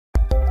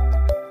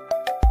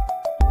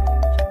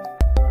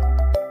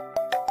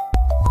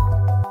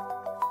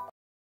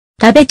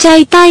食べちゃ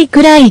いたい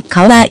くらい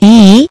可愛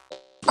い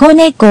子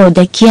猫を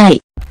溺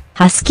愛。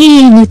ハスキー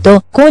犬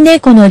と子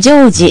猫の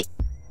情事。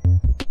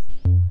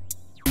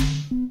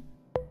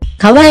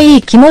可愛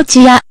い気持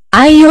ちや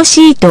愛お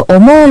しいと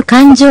思う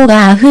感情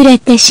が溢れ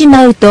てし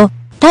まうと、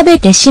食べ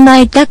てしま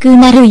いたく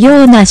なる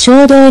ような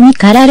衝動に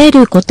駆られ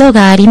ること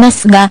がありま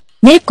すが、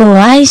猫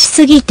を愛し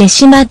すぎて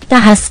しまっ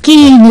たハスキー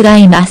犬が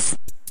います。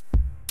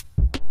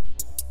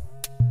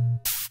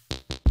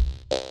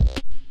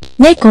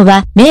猫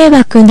は迷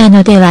惑な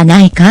のでは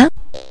ないか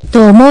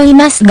と思い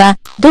ますが、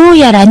どう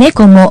やら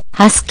猫も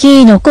ハス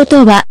キーのこ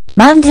とは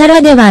まんざ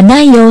らでは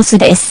ない様子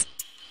です。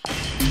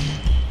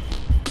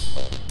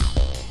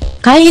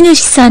飼い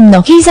主さん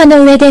の膝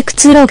の上でく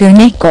つろぐ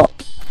猫。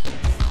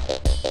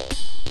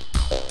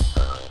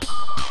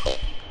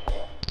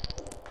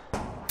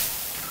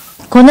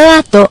この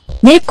後、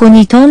猫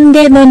にとん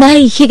でもな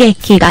い悲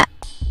劇が。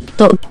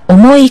と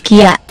思いき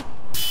や。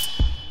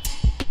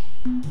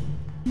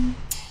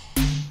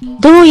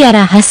どうや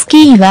らハス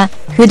キーは、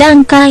普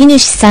段飼い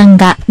主さん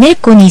が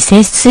猫に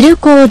接する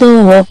行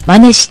動を真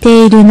似し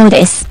ているの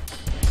です。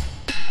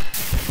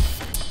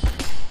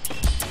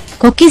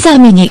小刻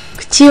みに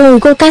口を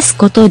動かす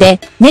ことで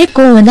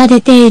猫を撫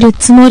でている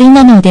つもり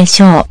なので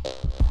しょう。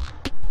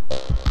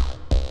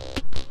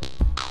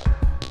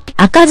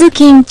赤ず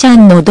きんちゃ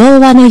んの童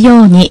話の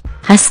ように、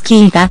ハス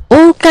キーが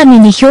狼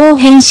に豹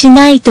変し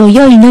ないと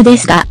良いので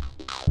すが。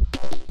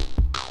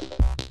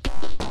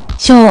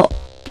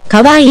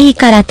可愛い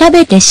から食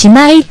べてし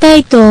まいた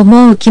いと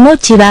思う気持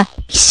ちは、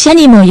筆者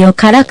にもよ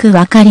からく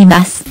わかり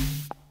ます。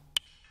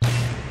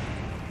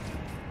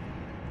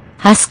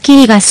ハス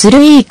キーがす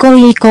るいい子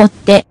っ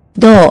て、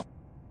どう？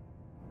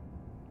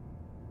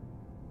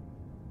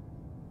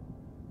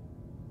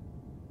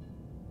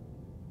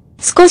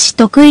少し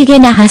得意げ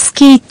なハス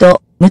キー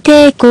と、無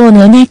抵抗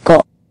の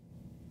猫。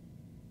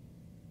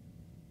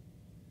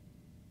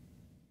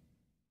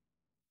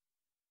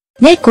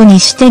猫に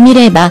してみ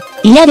れば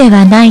嫌で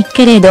はない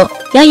けれど、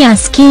やや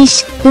スキン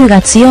シップ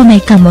が強め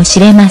かも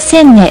しれま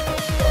せんね。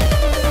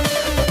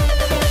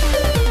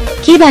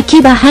キバ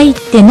キバ入っ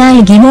てな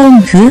い疑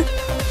問符？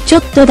ちょ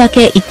っとだ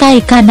け痛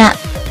いかな。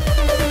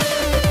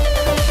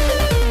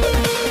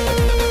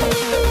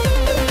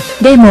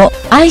でも、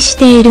愛し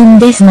ているん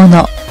ですも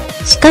の。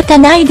仕方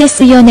ないで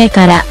すよね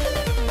から。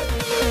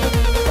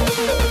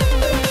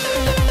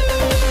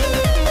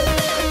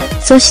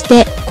そし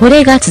て、こ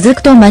れが続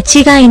くと間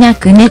違いな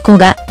く猫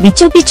がび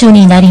ちょびちょ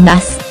になり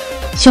ます。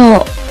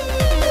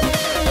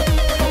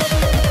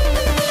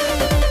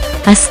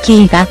ハス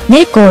キーが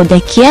猫を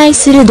溺愛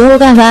する動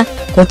画は、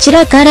こち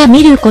らから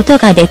見ること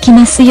ができ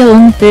ますよ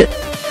夢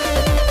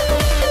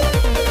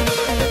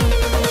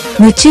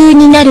中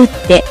になるっ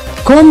て、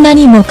こんな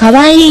にも可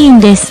愛いん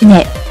です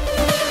ね。